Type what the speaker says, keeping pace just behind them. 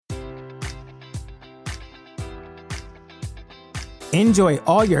Enjoy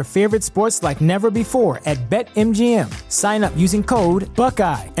all your favorite sports like never before at BetMGM. Sign up using code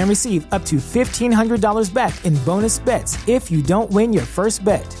Buckeye and receive up to $1,500 back in bonus bets if you don't win your first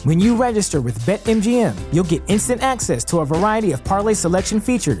bet. When you register with BetMGM, you'll get instant access to a variety of parlay selection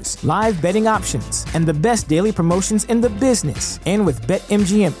features, live betting options, and the best daily promotions in the business. And with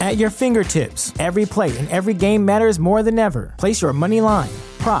BetMGM at your fingertips, every play and every game matters more than ever. Place your money line,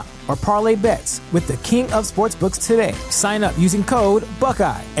 prop, or parlay bets with the king of sportsbooks today. Sign up using code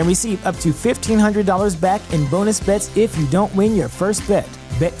Buckeye and receive up to $1,500 back in bonus bets if you don't win your first bet.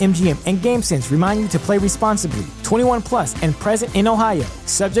 BetMGM and GameSense remind you to play responsibly. 21 plus and present in Ohio,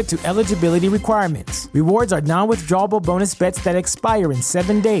 subject to eligibility requirements. Rewards are non-withdrawable bonus bets that expire in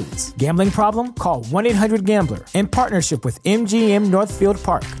 7 days. Gambling problem? Call 1-800-GAMBLER. In partnership with MGM Northfield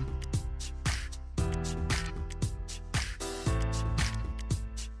Park.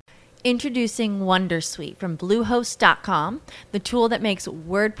 Introducing Wondersuite from Bluehost.com, the tool that makes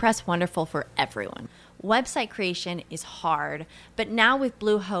WordPress wonderful for everyone. Website creation is hard, but now with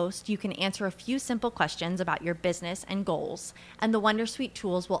Bluehost, you can answer a few simple questions about your business and goals, and the Wondersuite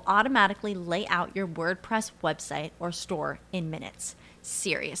tools will automatically lay out your WordPress website or store in minutes.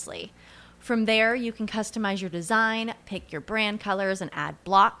 Seriously. From there, you can customize your design, pick your brand colors, and add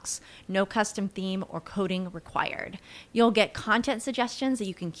blocks. No custom theme or coding required. You'll get content suggestions that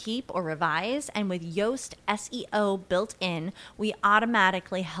you can keep or revise, and with Yoast SEO built in, we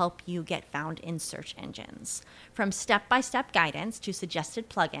automatically help you get found in search engines. From step-by-step guidance to suggested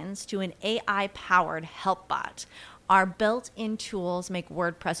plugins to an AI-powered help bot, our built-in tools make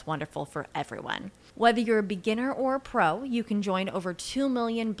WordPress wonderful for everyone. Whether you're a beginner or a pro, you can join over 2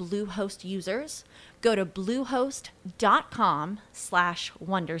 million Bluehost users. Go to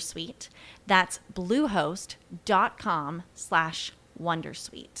bluehost.com/wondersuite. That's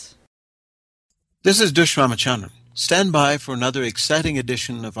bluehost.com/wondersuite. This is Dush Ramachandran. Stand by for another exciting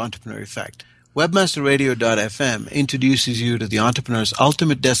edition of Entrepreneur Effect. WebmasterRadio.fm introduces you to the entrepreneur's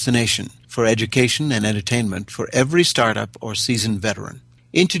ultimate destination for education and entertainment for every startup or seasoned veteran.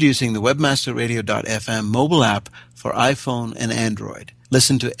 Introducing the WebmasterRadio.fm mobile app for iPhone and Android.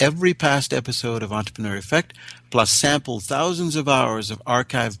 Listen to every past episode of Entrepreneur Effect, plus sample thousands of hours of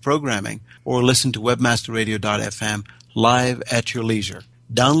archived programming, or listen to WebmasterRadio.fm live at your leisure.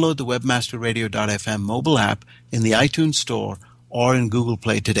 Download the WebmasterRadio.fm mobile app in the iTunes Store or in Google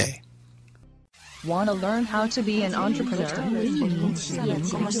Play today. Want to learn how to be an entrepreneur?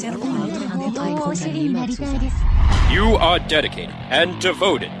 You are dedicated and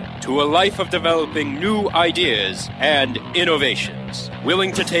devoted to a life of developing new ideas and innovations,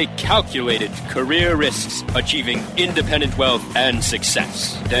 willing to take calculated career risks, achieving independent wealth and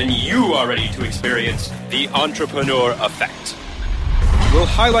success. Then you are ready to experience the Entrepreneur Effect. We'll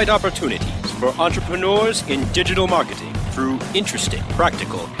highlight opportunities for entrepreneurs in digital marketing through interesting,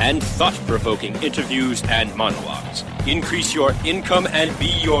 practical, and thought-provoking interviews and monologues. Increase your income and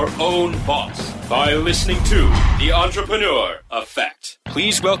be your own boss by listening to The Entrepreneur Effect.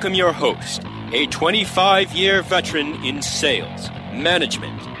 Please welcome your host, a 25-year veteran in sales,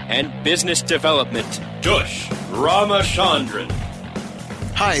 management, and business development, Dush Ramachandran.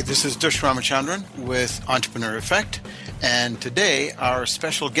 Hi, this is Dush Ramachandran with Entrepreneur Effect. And today, our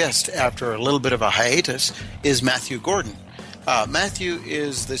special guest, after a little bit of a hiatus, is Matthew Gordon. Matthew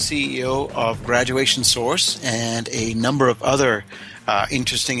is the CEO of Graduation Source and a number of other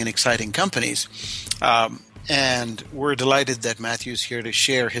interesting and exciting companies. And we're delighted that Matthew's here to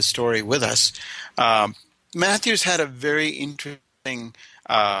share his story with us. Matthew's had a very interesting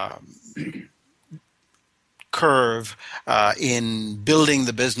curve in building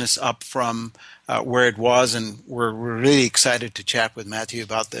the business up from where it was, and we're really excited to chat with Matthew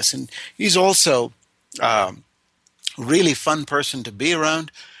about this. And he's also really fun person to be around,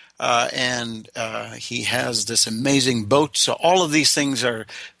 and he has this amazing boat. So all of these things are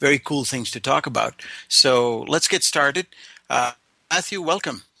very cool things to talk about. So let's get started. Matthew,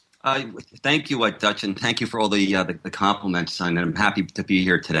 welcome. Thank you, Dutch, and thank you for all the compliments. And I'm happy to be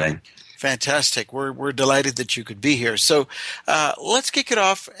here today. Fantastic. We're delighted that you could be here. So let's kick it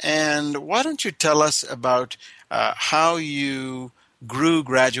off. And why don't you tell us about how you grew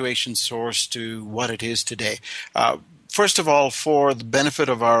Graduation Source to what it is today? First of all, for the benefit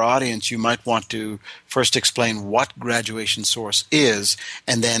of our audience, you might want to first explain what Graduation Source is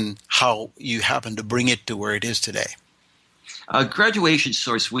and then how you happen to bring it to where it is today. Graduation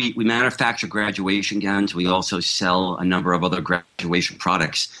Source, we manufacture graduation gowns. We also sell a number of other graduation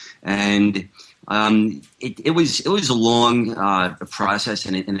products. And It was a long process,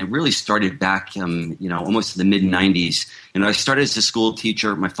 and it really started back, almost in the mid '90s. I started as a school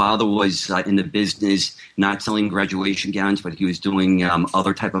teacher. My father was in the business, not selling graduation gowns, but he was doing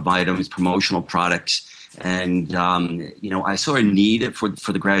other type of items, promotional products. And I saw a need for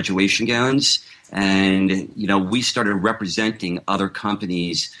the graduation gowns. And, we started representing other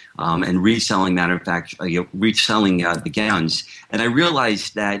companies and reselling reselling the gowns. And I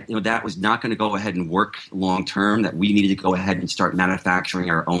realized that, that was not going to go ahead and work long term, that we needed to go ahead and start manufacturing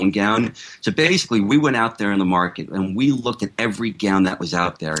our own gown. So basically, we went out there in the market and we looked at every gown that was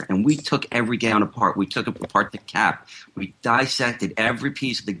out there. And we took every gown apart. We took apart the cap. We dissected every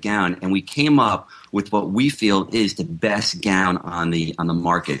piece of the gown. And we came up with what we feel is the best gown on the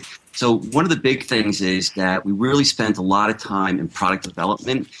market. So one of the big things is that we really spent a lot of time in product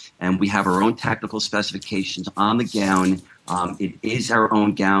development, and we have our own technical specifications on the gown. It is our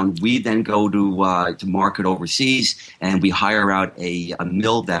own gown. We then go to market overseas, and we hire out a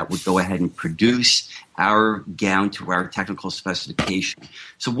mill that would go ahead and produce our gown to our technical specification.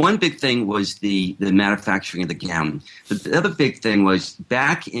 So one big thing was the manufacturing of the gown. But the other big thing was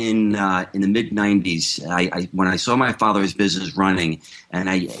back in the mid '90s. When I saw my father's business running, and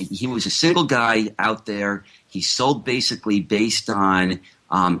he was a single guy out there. He sold basically based on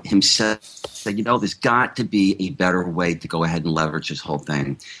himself. Said, there's got to be a better way to go ahead and leverage this whole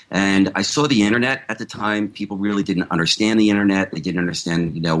thing. And I saw the internet at the time. People really didn't understand the internet. They didn't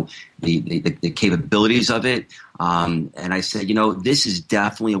understand, the capabilities of it. And I said, this is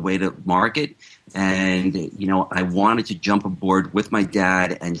definitely a way to market. And, I wanted to jump aboard with my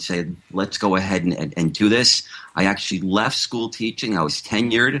dad and say, let's go ahead and do this. I actually left school teaching. I was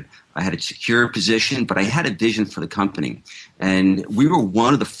tenured. I had a secure position, but I had a vision for the company. And we were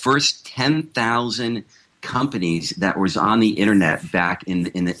one of the first 10,000 companies that was on the internet back in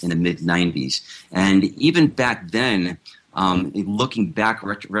the mid 90s. And even back then, looking back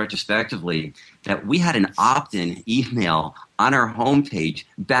retrospectively, that we had an opt-in email on our homepage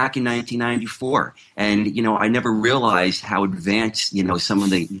back in 1994. And, I never realized how advanced, some of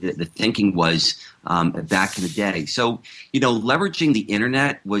the thinking was back in the day. So, leveraging the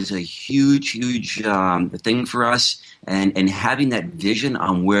internet was a huge thing for us, and having that vision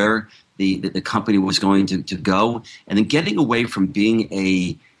on where the company was going to go, and then getting away from being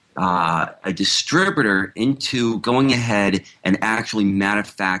a distributor into going ahead and actually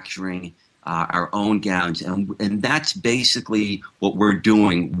manufacturing our own gowns. And that's basically what we're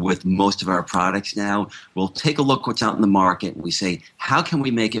doing with most of our products now. We'll take a look what's out in the market, and we say, how can we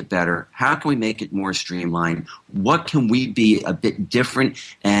make it better? How can we make it more streamlined? What can we be a bit different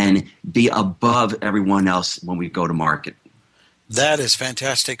and be above everyone else when we go to market? That is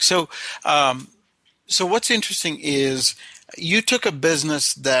fantastic. So what's interesting is you took a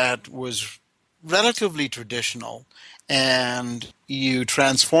business that was relatively traditional and you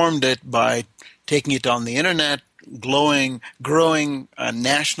transformed it by taking it on the internet, growing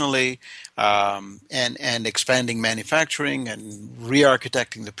nationally, and expanding manufacturing and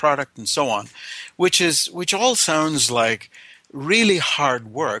re-architecting the product and so on, which all sounds like really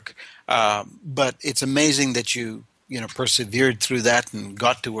hard work, but it's amazing that you persevered through that and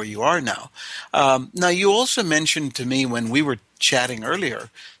got to where you are now. Now, you also mentioned to me when we were chatting earlier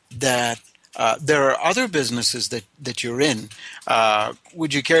that there are other businesses that you're in.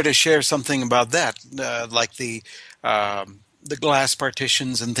 Would you care to share something about that, like the glass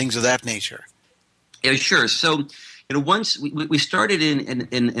partitions and things of that nature? Yeah, sure. So, once we started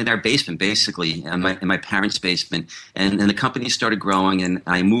in our basement, basically, in my parents' basement, and the company started growing, and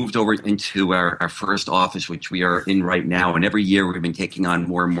I moved over into our first office, which we are in right now, and every year we've been taking on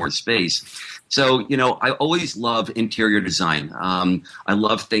more and more space. So, I always love interior design. I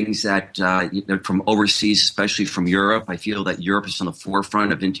love things that from overseas, especially from Europe. I feel that Europe is on the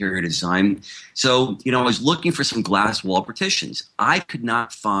forefront of interior design. So, I was looking for some glass wall partitions. I could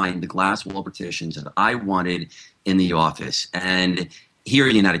not find the glass wall partitions that I wanted in the office. And here in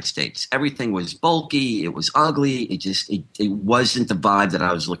the United States, everything was bulky, it was ugly, it wasn't the vibe that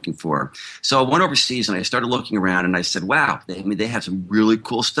I was looking for. So I went overseas and I started looking around and I said, wow, they have some really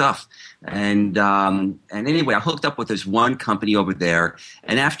cool stuff. And anyway, I hooked up with this one company over there,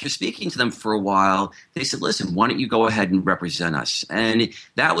 and after speaking to them for a while, they said, listen, why don't you go ahead and represent us? And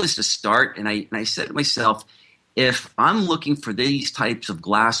that was the start. And I said to myself, if I'm looking for these types of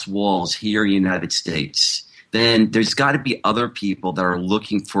glass walls here in the United States, then there's got to be other people that are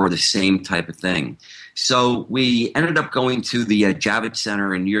looking for the same type of thing. So we ended up going to the Javits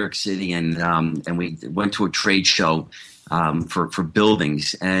Center in New York City, and we went to a trade show for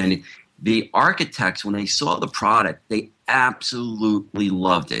buildings. And the architects, when they saw the product, they absolutely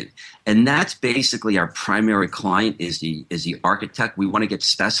loved it. And that's basically our primary client is the architect. We want to get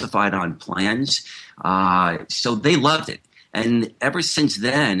specified on plans. So they loved it. And ever since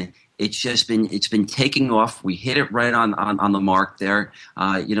then, it's been taking off. We hit it right on the mark there.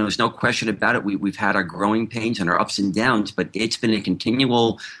 There's no question about it. We've had our growing pains and our ups and downs, but it's been a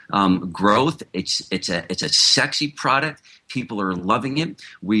continual growth. It's a sexy product. People are loving it.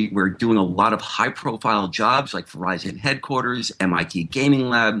 We're doing a lot of high-profile jobs like Verizon headquarters, MIT Gaming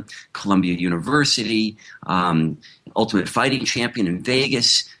Lab, Columbia University, Ultimate Fighting Champion in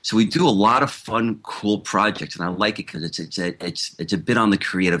Vegas. So we do a lot of fun, cool projects, and I like it because it's a bit on the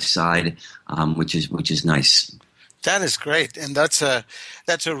creative side, which is nice. That is great, and that's a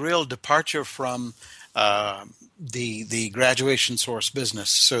real departure from the graduation source business.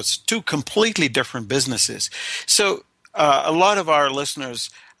 So it's two completely different businesses. So a lot of our listeners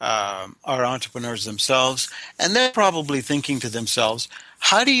are entrepreneurs themselves, and they're probably thinking to themselves,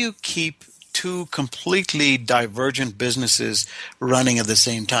 how do you keep two completely divergent businesses running at the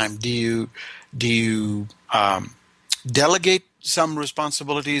same time? Do you delegate some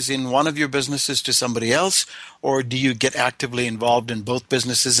responsibilities in one of your businesses to somebody else, or do you get actively involved in both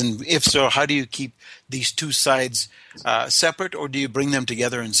businesses? And if so, how do you keep these two sides separate, or do you bring them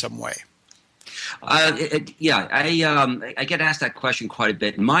together in some way? I get asked that question quite a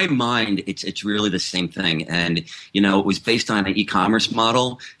bit. In my mind, it's really the same thing, and it was based on an e-commerce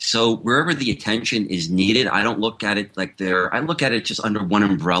model. So wherever the attention is needed, I don't look at it like I look at it just under one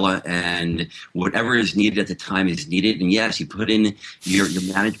umbrella, and whatever is needed at the time is needed. And yes, you put in your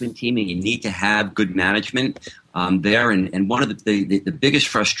management team, and you need to have good management there. And one of the biggest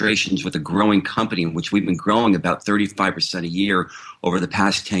frustrations with a growing company, in which we've been growing about 35% a year over the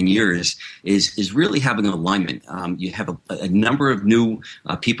past 10 years, is really having an alignment. You have a number of new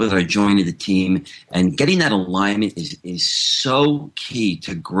people that are joining the team, and getting that alignment is so key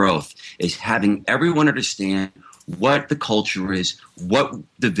to growth, is having everyone understand what the culture is, what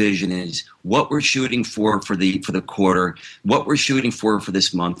the vision is, what we're shooting for the quarter, what we're shooting for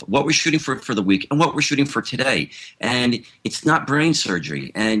this month, what we're shooting for the week, and what we're shooting for today. And it's not brain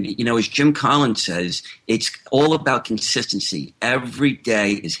surgery. And, as Jim Collins says, it's all about consistency. Every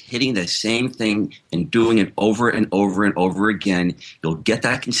day is hitting the same thing and doing it over and over and over again. You'll get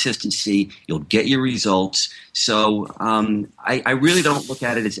that consistency. You'll get your results. So I really don't look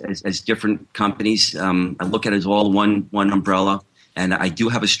at it as different companies. I look at it as all one umbrella. And I do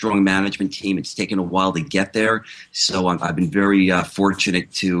have a strong management team. It's taken a while to get there, so I've been very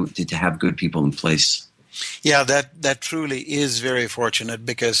fortunate to have good people in place. Yeah, that truly is very fortunate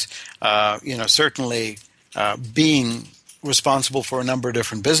because certainly being responsible for a number of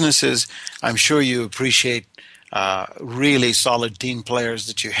different businesses, I'm sure you appreciate really solid team players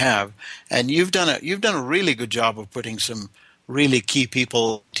that you have, and you've done a really good job of putting some really key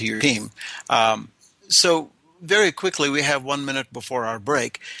people to your team. So. Very quickly, we have 1 minute before our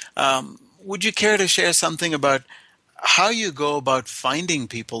break. Would you care to share something about how you go about finding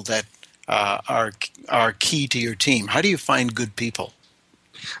people that are key to your team? How do you find good people?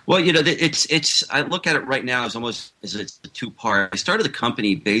 Well, it's. I look at it right now as almost as a two-part. I started the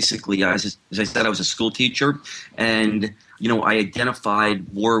company basically as I said, I was a school teacher, and I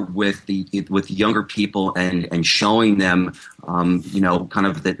identified more with younger people and showing them, kind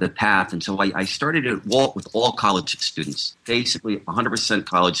of the path. And so I started it with all college students, basically 100%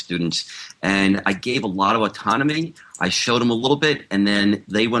 college students. And I gave a lot of autonomy. I showed them a little bit, and then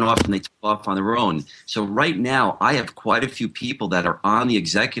they went off and they took off on their own. So right now, I have quite a few people that are on the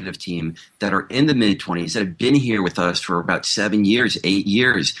executive team that are in the mid-20s that have been here with us for about 7 years, 8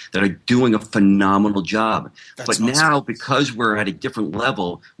 years, that are doing a phenomenal job. That's awesome. Now, because we're at a different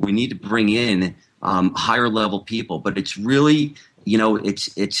level, we need to bring in higher level people. But it's really,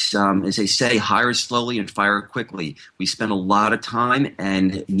 it's as they say, hire slowly and fire quickly. We spend a lot of time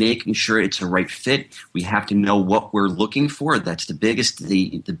and making sure it's a right fit. We have to know what we're looking for. That's the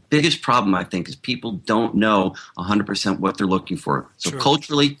biggest problem, I think, is people don't know 100% what they're looking for. So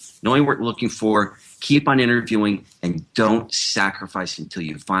culturally, knowing what we're looking for, keep on interviewing, and don't sacrifice until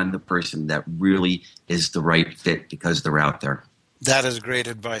you find the person that really is the right fit because they're out there. That is great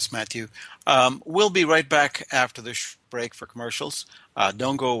advice, Matthew. We'll be right back after this break for commercials.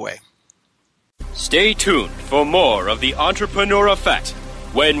 Don't go away. Stay tuned for more of the Entrepreneur Effect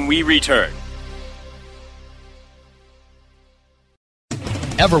when we return.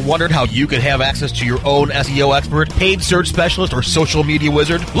 Ever wondered how you could have access to your own SEO expert, paid search specialist, or social media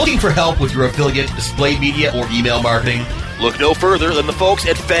wizard? Looking for help with your affiliate, display media, or email marketing? Look no further than the folks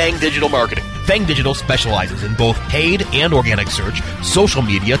at Fang Digital Marketing. Fang Digital specializes in both paid and organic search, social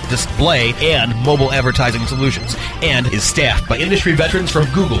media, display, and mobile advertising solutions, and is staffed by industry veterans from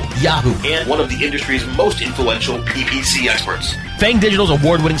Google, Yahoo, and one of the industry's most influential PPC experts. Fang Digital's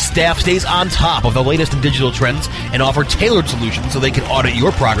award-winning staff stays on top of the latest in digital trends and offer tailored solutions so they can audit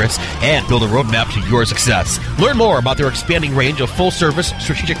your progress and build a roadmap to your success. Learn more about their expanding range of full-service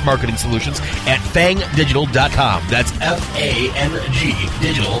strategic marketing solutions at fangdigital.com. That's F-A-N-G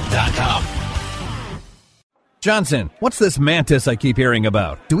digital.com. Johnson, what's this Mantis I keep hearing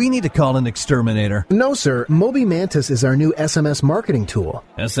about? Do we need to call an exterminator? No, sir. Moby Mantis is our new SMS marketing tool.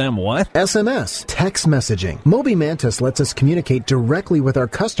 SM what? SMS, text messaging. Moby Mantis lets us communicate directly with our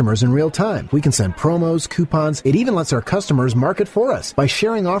customers in real time. We can send promos, coupons. It even lets our customers market for us by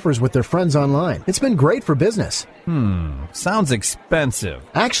sharing offers with their friends online. It's been great for business. Sounds expensive.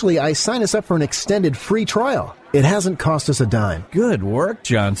 Actually, I signed us up for an extended free trial. It hasn't cost us a dime. Good work,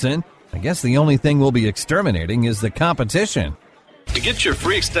 Johnson. I guess the only thing we'll be exterminating is the competition. To get your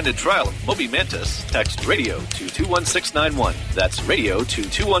free extended trial of Moby Mantis, text radio to 21691. That's radio to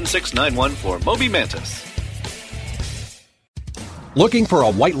 21691 for Moby Mantis. Looking for a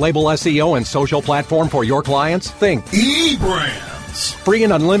white label SEO and social platform for your clients? Think eBrands. Free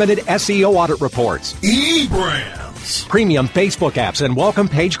and unlimited SEO audit reports. eBrands. Premium Facebook apps and welcome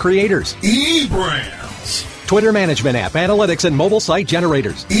page creators. eBrands. Twitter management app, analytics, and mobile site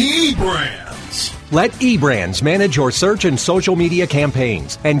generators. eBrands. Let eBrands manage your search and social media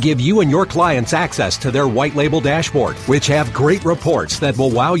campaigns and give you and your clients access to their white label dashboard, which have great reports that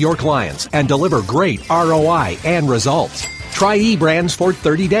will wow your clients and deliver great ROI and results. Try eBrands for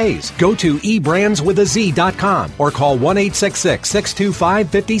 30 days. Go to eBrandsWithAZ.com or call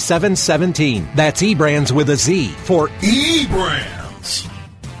 1-866-625-5717. That's eBrands with a Z for eBrands.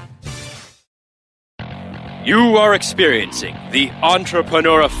 You are experiencing the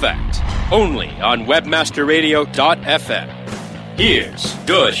Entrepreneur Effect, only on WebmasterRadio.fm. Here's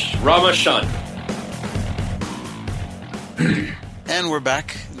Dush Ramachandran. And we're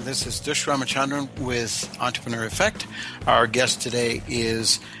back. This is Dush Ramachandran with Entrepreneur Effect. Our guest today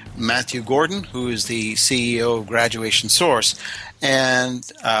is Matthew Gordon, who is the CEO of Graduation Source.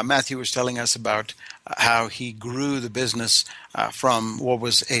 And Matthew was telling us about how he grew the business from what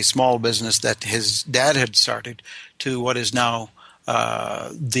was a small business that his dad had started to what is now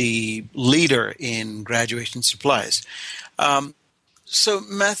the leader in graduation supplies. So,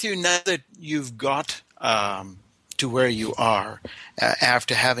 Matthew, now that you've got to where you are,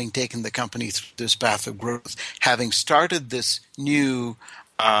 after having taken the company through this path of growth, having started this new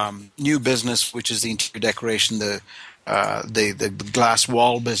business, which is the interior decoration, the glass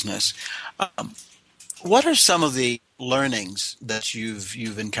wall business, what are some of the learnings that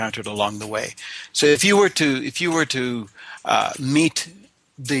you've encountered along the way? So if you were to meet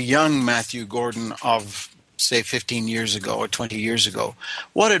the young Matthew Gordon of, say, 15 years ago or 20 years ago,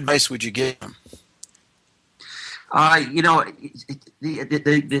 what advice would you give him?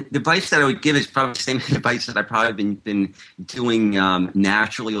 The advice that I would give is probably the same advice that I've probably been doing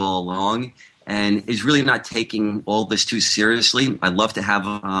naturally all along, and is really not taking all this too seriously. I love to have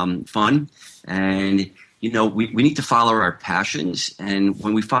fun, and we need to follow our passions, and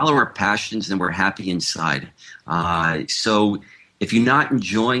when we follow our passions, then we're happy inside. So if you're not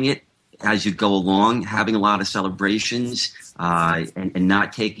enjoying it as you go along, having a lot of celebrations, and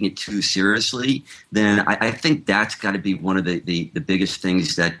not taking it too seriously, then I think that's got to be one of the biggest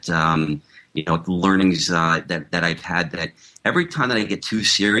things that the learnings that I've had. That every time that I get too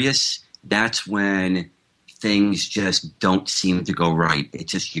serious, that's when things just don't seem to go right.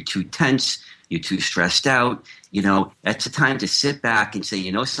 It's just you're too tense, you're too stressed out. That's the time to sit back and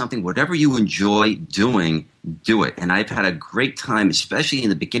say, something, whatever you enjoy doing, do it. And I've had a great time, especially in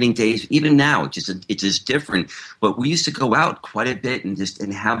the beginning days. Even now, it's just different. But we used to go out quite a bit and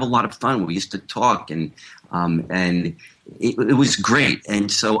have a lot of fun. We used to talk, and it was great.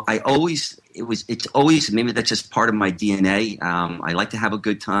 And so it's always, maybe that's just part of my DNA. I like to have a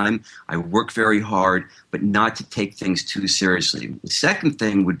good time. I work very hard, but not to take things too seriously. The second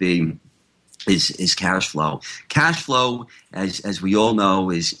thing would be is cash flow. Cash flow, as we all know,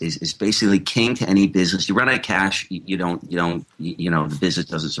 is basically king to any business. You run out of cash, the business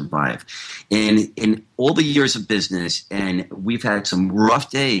doesn't survive. And in all the years of business, and we've had some rough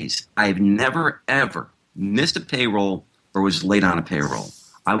days, I've never ever missed a payroll or was late on a payroll.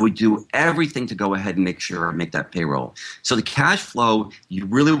 I would do everything to go ahead and make that payroll. So the cash flow, you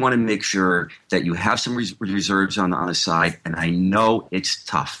really want to make sure that you have some reserves on the side. And I know it's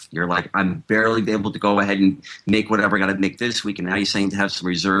tough. You're like, I'm barely able to go ahead and make whatever I got to make this week. And now you're saying to have some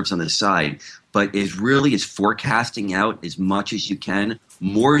reserves on the side. But it really is forecasting out as much as you can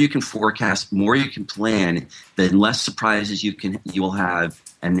more you can forecast, more you can plan, the less surprises you will have,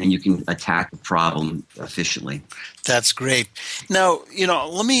 and then you can attack the problem efficiently. That's great. Now,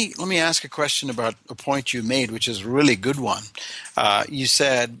 let me ask a question about a point you made, which is a really good one. You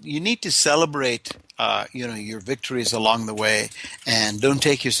said you need to celebrate your victories along the way, and don't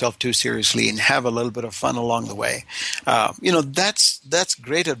take yourself too seriously, and have a little bit of fun along the way. That's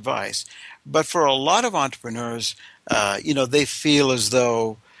great advice. But for a lot of entrepreneurs, they feel as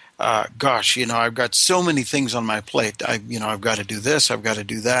though, I've got so many things on my plate. I've got to do this, I've got to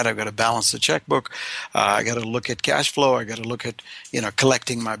do that, I've got to balance the checkbook, I got to look at cash flow, I got to look at,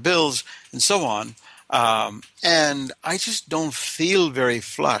 collecting my bills, and so on. And I just don't feel very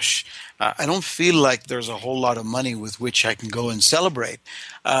flush. I don't feel like there's a whole lot of money with which I can go and celebrate.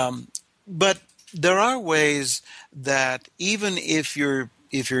 But there are ways that even if you're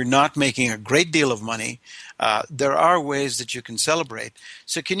not making a great deal of money, there are ways that you can celebrate.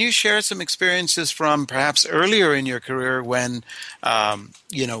 So can you share some experiences from perhaps earlier in your career when,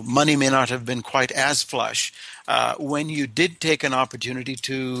 money may not have been quite as flush, when you did take an opportunity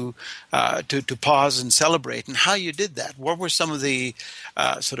to pause and celebrate, and how you did that? What were some of the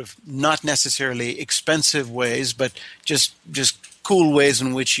sort of not necessarily expensive ways, but just cool ways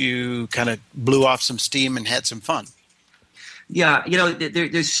in which you kind of blew off some steam and had some fun? Yeah,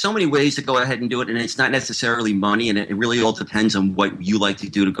 there's so many ways to go ahead and do it, and it's not necessarily money, and it really all depends on what you like to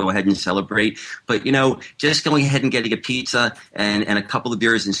do to go ahead and celebrate. But, just going ahead and getting a pizza and a couple of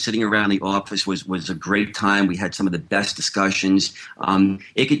beers and sitting around the office was a great time. We had some of the best discussions.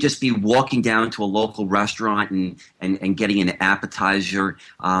 It could just be walking down to a local restaurant and getting an appetizer.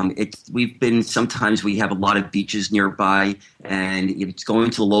 Sometimes we have a lot of beaches nearby, and it's going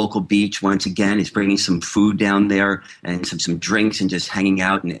to the local beach once again. It's bringing some food down there and some drinks and just hanging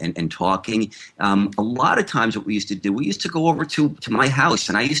out and talking. A lot of times what we used to do, we used to go over to my house,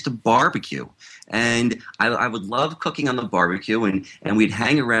 and I used to barbecue. And I would love cooking on the barbecue, and we'd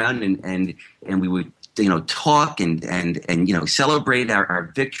hang around and we would talk and celebrate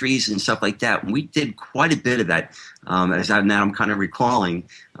our victories and stuff like that. And we did quite a bit of that, as I'm kind of recalling,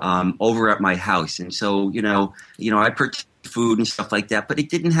 over at my house. And so I purchased food and stuff like that, but it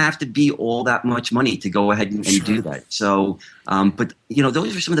didn't have to be all that much money to go ahead and do that. So, but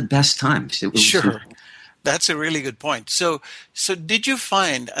those are some of the best times. Sure. That's a really good point. So did you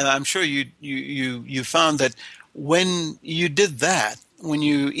find, and I'm sure you found that when you did that,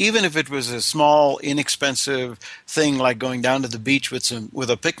 even if it was a small, inexpensive thing like going down to the beach with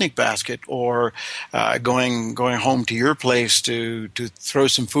a picnic basket, or going home to your place to throw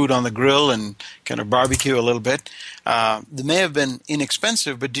some food on the grill and kind of barbecue a little bit, they may have been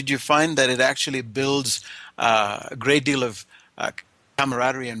inexpensive, but did you find that it actually builds a great deal of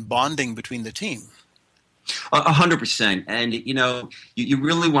camaraderie and bonding between the team? 100%. And, you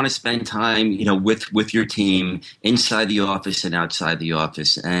really want to spend time, with your team inside the office and outside the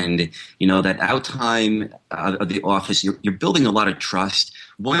office. And, that out time of the office, you're building a lot of trust.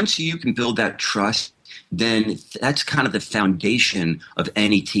 Once you can build that trust, then that's kind of the foundation of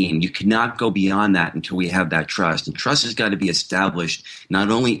any team. You cannot go beyond that until we have that trust. And trust has got to be established not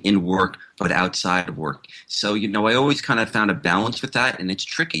only in work, but outside of work. So, I always kind of found a balance with that, and it's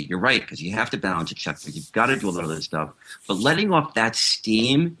tricky. You're right, because you have to balance a checkbook. You've got to do a lot of this stuff. But letting off that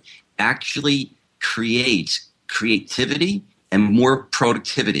steam actually creates creativity and more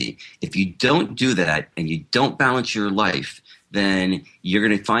productivity. If you don't do that and you don't balance your life, then you're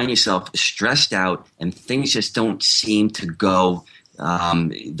going to find yourself stressed out, and things just don't seem to go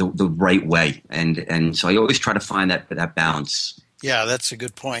the right way. And so I always try to find that balance. Yeah, that's a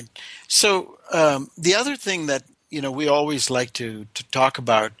good point. So the other thing that we always like to talk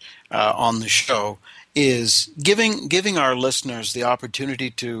about on the show is giving our listeners the opportunity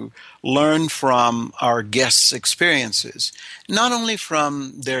to learn from our guests' experiences, not only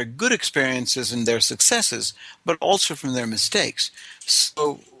from their good experiences and their successes, but also from their mistakes.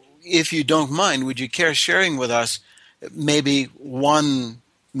 So if you don't mind, would you care sharing with us maybe one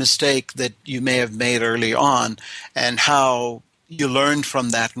mistake that you may have made early on, and how you learned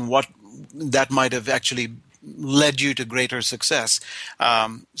from that, and what that might have actually led you to greater success?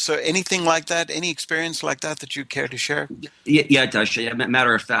 So anything like that, any experience like that you care to share? Yeah, Dasha.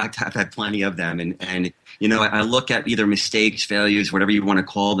 Matter of fact, I've had plenty of them. And I look at either mistakes, failures, whatever you want to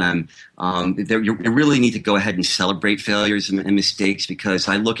call them. You really need to go ahead and celebrate failures and mistakes, because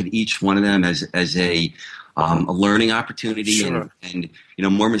I look at each one of them as a learning opportunity. Sure. And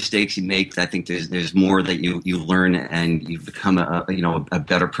more mistakes you make, I think there's more that you learn, and you become a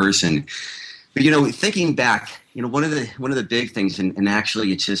better person. But thinking back, one of the big things, and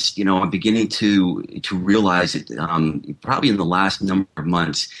actually it's just I'm beginning to realize it probably in the last number of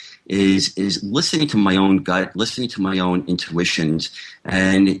months, is listening to my own gut, listening to my own intuitions.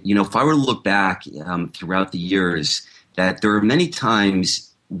 And if I were to look back throughout the years, that there are many times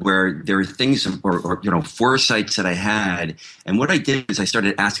where there are things or foresights that I had, and what I did is I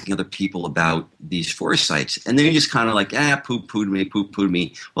started asking other people about these foresights, and they just kind of like poo-pooed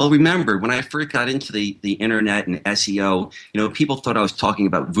me. Well, remember when I first got into the internet and SEO, people thought I was talking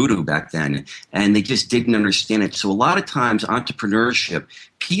about voodoo back then, and they just didn't understand it. So a lot of times entrepreneurship,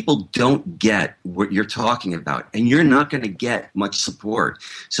 people don't get what you're talking about, and you're not going to get much support.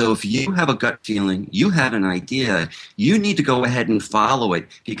 So if you have a gut feeling, you have an idea, you need to go ahead and follow it,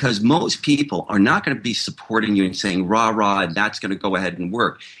 because most people are not going to be supporting you and saying, rah, rah, that's going to go ahead and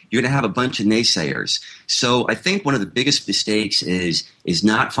work. You're going to have a bunch of naysayers. So I think one of the biggest mistakes is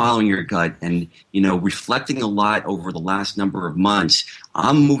not following your gut, and reflecting a lot over the last number of months.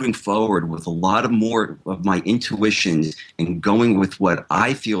 I'm moving forward with a lot of more of my intuitions and going with what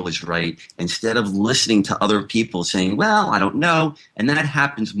I feel is right, instead of listening to other people saying, well, I don't know. And that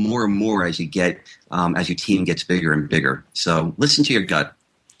happens more and more as you get as your team gets bigger and bigger. So listen to your gut.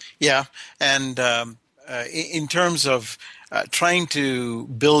 Yeah, and in terms of trying to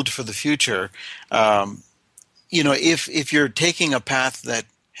build for the future, if you're taking a path that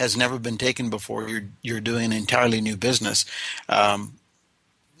has never been taken before, you're doing an entirely new business,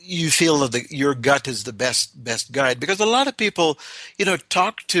 you feel that your gut is the best guide, because a lot of people,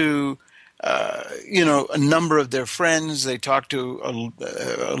 talk to a number of their friends, they talk to a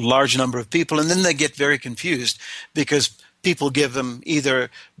large number of people, and then they get very confused because people give them either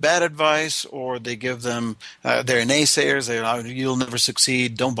bad advice or they give them they're naysayers. You'll never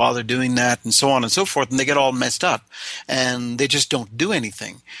succeed. Don't bother doing that, and so on and so forth. And they get all messed up, and they just don't do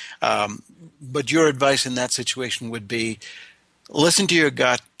anything. But your advice in that situation would be: listen to your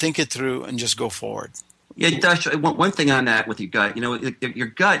gut, think it through, and just go forward. Yeah, Dash, one thing on that with your gut, your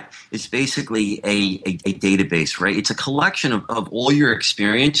gut is basically a database, right? It's a collection of all your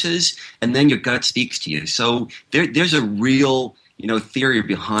experiences, and then your gut speaks to you. So there's a real, theory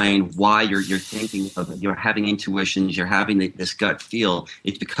behind why you're thinking of, you're having intuitions, you're having this gut feel.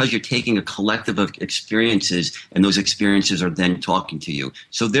 It's because you're taking a collective of experiences, and those experiences are then talking to you.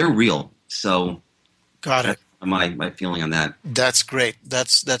 So they're real. So got it. My feeling on that. That's great.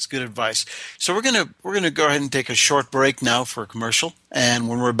 That's good advice. So we're gonna go ahead and take a short break now for a commercial, and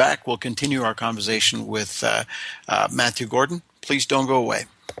when we're back, we'll continue our conversation with Matthew Gordon. Please don't go away.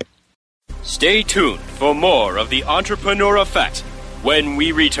 Stay tuned for more of the Entrepreneur Effect when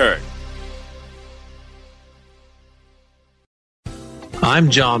we return.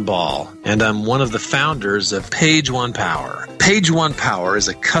 I'm John Ball, and I'm one of the founders of Page One Power. Page One Power is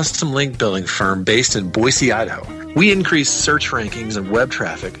a custom link building firm based in Boise, Idaho. We increase search rankings and web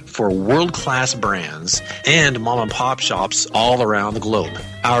traffic for world-class brands and mom-and-pop shops all around the globe.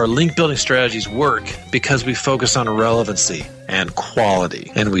 Our link building strategies work because we focus on relevancy and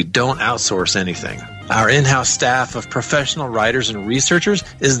quality, and we don't outsource anything. Our in-house staff of professional writers and researchers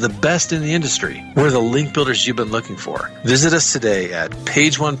is the best in the industry. We're the link builders you've been looking for. Visit us today at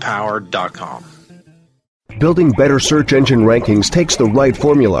pageonepower.com. Building better search engine rankings takes the right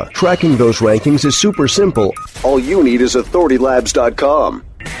formula. Tracking those rankings is super simple. All you need is authoritylabs.com.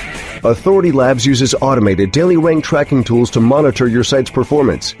 Authority Labs uses automated daily rank tracking tools to monitor your site's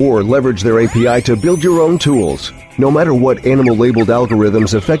performance, or leverage their API to build your own tools. No matter what animal-labeled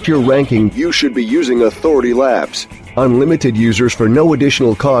algorithms affect your ranking, you should be using Authority Labs. Unlimited users for no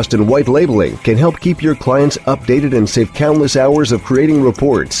additional cost and white labeling can help keep your clients updated and save countless hours of creating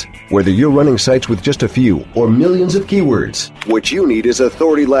reports. Whether you're running sites with just a few or millions of keywords, what you need is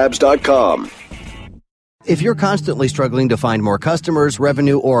authoritylabs.com. If you're constantly struggling to find more customers,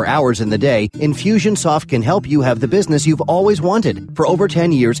 revenue, or hours in the day, Infusionsoft can help you have the business you've always wanted. For over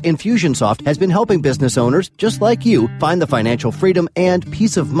 10 years, Infusionsoft has been helping business owners just like you find the financial freedom and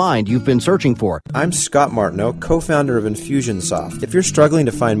peace of mind you've been searching for. I'm Scott Martineau, co-founder of Infusionsoft. If you're struggling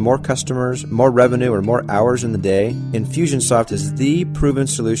to find more customers, more revenue, or more hours in the day, Infusionsoft is the proven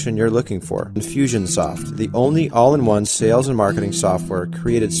solution you're looking for. Infusionsoft, the only all-in-one sales and marketing software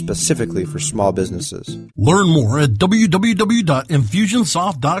created specifically for small businesses. Learn more at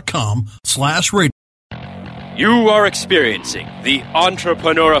www.infusionsoft.com/radio. You are experiencing the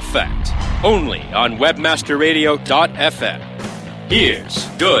Entrepreneur Effect, only on webmasterradio.fm. Here's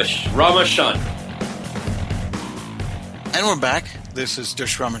Dush Ramachandran. And we're back. This is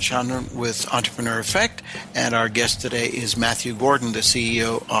Dush Ramachandran with Entrepreneur Effect, and our guest today is Matthew Gordon, the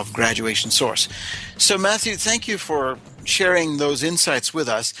CEO of Graduation Source. So, Matthew, thank you for sharing those insights with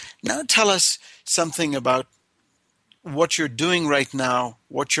us. Now tell us something about what you're doing right now,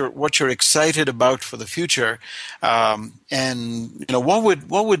 what you're excited about for the future, and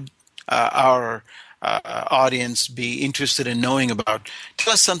what would our audience be interested in knowing about?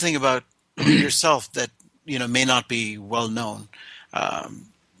 Tell us something about yourself that may not be well known.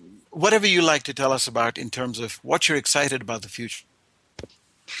 Whatever you like to tell us about in terms of what you're excited about the future.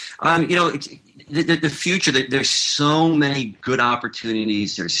 The future, there's so many good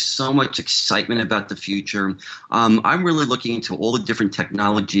opportunities. There's so much excitement about the future. I'm really looking into all the different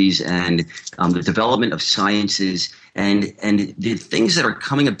technologies and the development of sciences and the things that are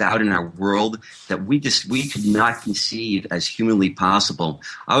coming about in our world that we could not conceive as humanly possible.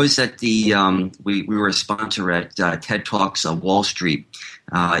 I was at the we were a sponsor at TED Talks Wall Street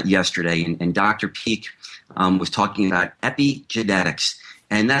yesterday, and Dr. Peek was talking about epigenetics.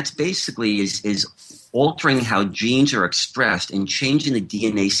 And that's basically is altering how genes are expressed and changing the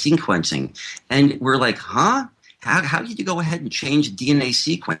DNA sequencing. And we're like, huh? How did you go ahead and change DNA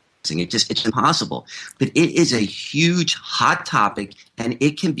sequencing? It's impossible. But it is a huge, hot topic, and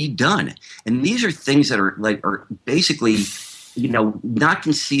it can be done. And these are things that are basically, not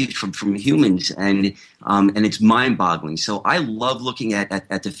conceived from humans, and it's mind-boggling. So I love looking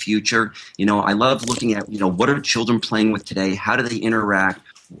at the future. I love looking at what are children playing with today? How do they interact?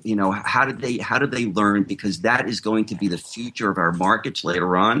 How do they learn? Because that is going to be the future of our markets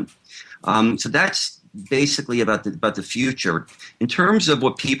later on. So that's basically about the future. In terms of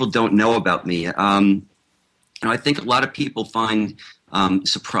what people don't know about me, I think a lot of people find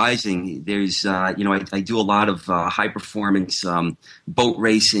surprising. There's, I do a lot of high performance boat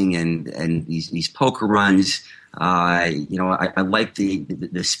racing and these poker runs. I like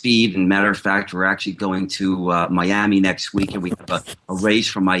the speed. And matter of fact, we're actually going to Miami next week, and we have a race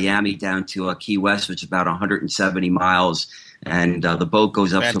from Miami down to Key West, which is about 170 miles, and the boat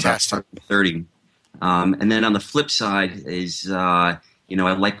goes up Fantastic. to about 130. And then on the flip side is.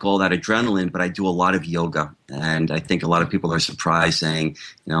 I like all that adrenaline, but I do a lot of yoga. And I think a lot of people are surprised saying,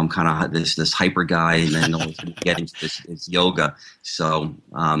 I'm kind of this hyper guy, and then all of a sudden get into this yoga. So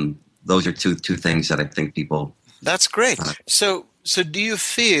those are two things that I think people... That's great. So do you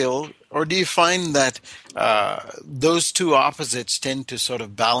feel, or do you find that those two opposites tend to sort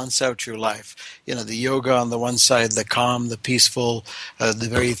of balance out your life? The yoga on the one side, the calm, the peaceful, the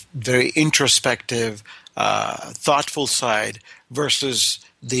very, very introspective, thoughtful side, versus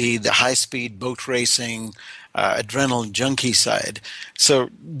the high-speed boat racing, adrenaline junkie side. So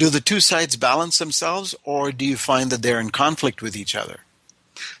do the two sides balance themselves, or do you find that they're in conflict with each other?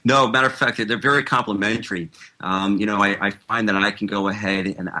 No, matter of fact, they're very complementary. I find that I can go ahead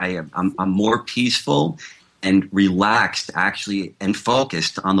and I'm more peaceful and relaxed, actually, and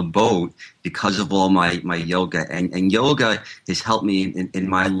focused on the boat because of all my yoga. And yoga has helped me in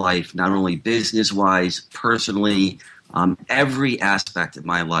my life, not only business-wise, personally, every aspect of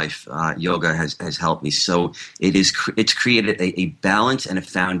my life, yoga has helped me. So it's created a balance and a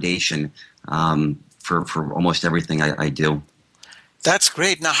foundation for almost everything I do. That's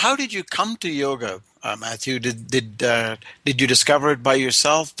great. Now, how did you come to yoga, Matthew? Did you discover it by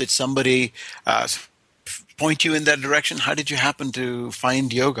yourself? Did somebody point you in that direction? How did you happen to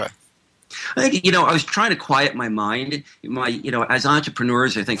find yoga? I think, I was trying to quiet my mind. As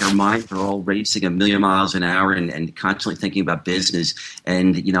entrepreneurs, I think our minds are all racing 1,000,000 miles an hour and constantly thinking about business.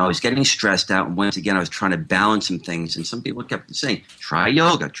 And, I was getting stressed out. And once again, I was trying to balance some things. And some people kept saying, try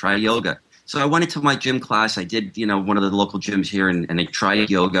yoga. So I went into my gym class. I did, one of the local gyms here, and I tried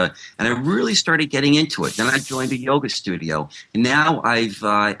yoga, and I really started getting into it. Then I joined a yoga studio, and now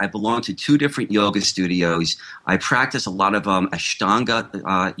I belong to 2 different yoga studios. I practice a lot of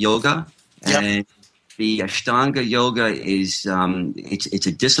Ashtanga yoga, and the Ashtanga yoga is it's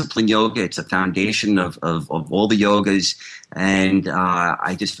a discipline yoga. It's a foundation of all the yogas, and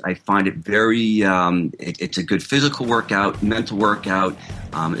I find it very it's a good physical workout, mental workout.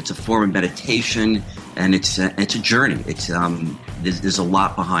 It's a form of meditation, and it's a journey. It's there's a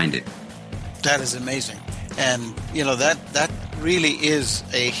lot behind it. That is amazing, and that really is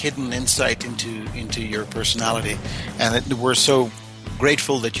a hidden insight into your personality, and we're so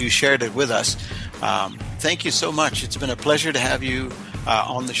grateful that you shared it with us. Thank you so much. It's been a pleasure to have you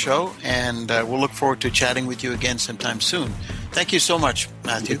on the show, and we'll look forward to chatting with you again sometime soon. Thank you so much,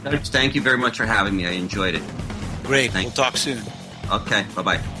 Matthew. Thank you very much for having me. I enjoyed it. Great. We'll talk soon. Okay.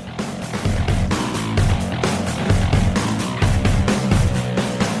 Bye-bye.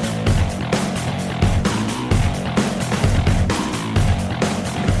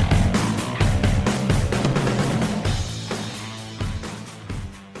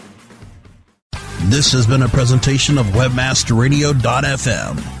 This This has been a presentation of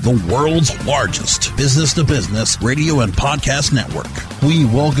WebmasterRadio.fm, the world's largest business-to-business radio and podcast network. We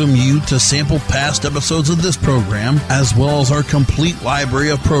welcome you to sample past episodes of this program, as well as our complete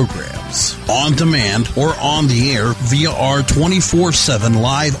library of programs, on demand or on the air via our 24/7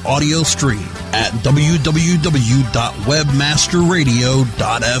 live audio stream at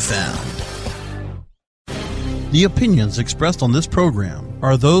www.webmasterradio.fm. The opinions expressed on this program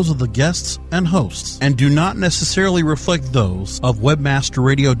are those of the guests and hosts and do not necessarily reflect those of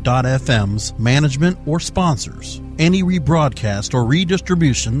WebmasterRadio.fm's management or sponsors. Any rebroadcast or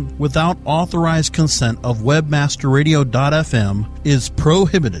redistribution without authorized consent of WebmasterRadio.fm is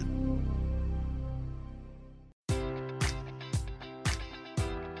prohibited.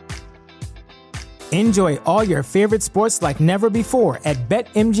 Enjoy all your favorite sports like never before at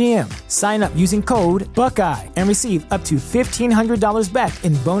BetMGM. Sign up using code Buckeye and receive up to $1,500 back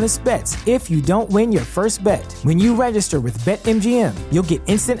in bonus bets if you don't win your first bet. When you register with BetMGM, you'll get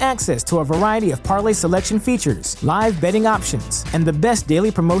instant access to a variety of parlay selection features, live betting options, and the best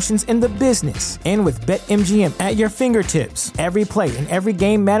daily promotions in the business. And with BetMGM at your fingertips, every play and every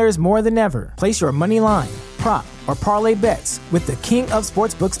game matters more than ever. Place your money line, prop, or parlay bets with the king of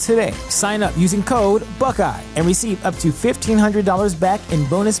sportsbooks today. Sign up using code Buckeye and receive up to $1,500 back in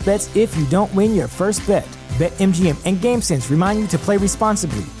bonus bets if you don't win your first bet. BetMGM and GameSense remind you to play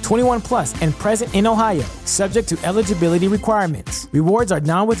responsibly. 21 plus and present in Ohio, subject to eligibility requirements. Rewards are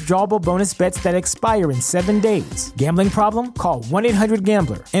non-withdrawable bonus bets that expire in 7 days. Gambling problem? Call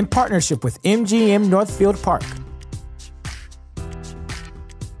 1-800-GAMBLER. In partnership with MGM Northfield Park.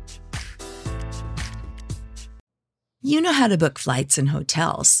 You know how to book flights and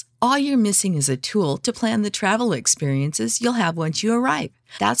hotels. All you're missing is a tool to plan the travel experiences you'll have once you arrive.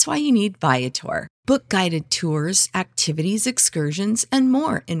 That's why you need Viator. Book guided tours, activities, excursions, and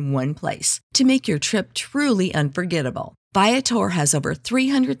more in one place to make your trip truly unforgettable. Viator has over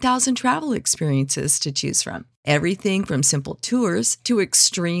 300,000 travel experiences to choose from. Everything from simple tours to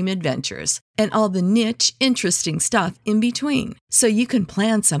extreme adventures and all the niche, interesting stuff in between. So you can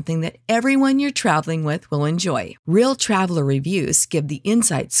plan something that everyone you're traveling with will enjoy. Real traveler reviews give the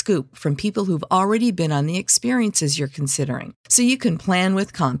inside scoop from people who've already been on the experiences you're considering. So you can plan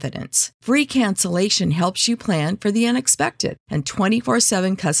with confidence. Free cancellation helps you plan for the unexpected. And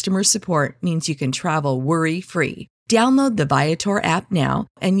 24/7 customer support means you can travel worry-free. Download the Viator app now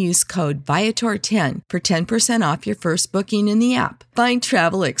and use code Viator10 for 10% off your first booking in the app. Find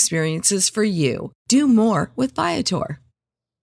travel experiences for you. Do more with Viator.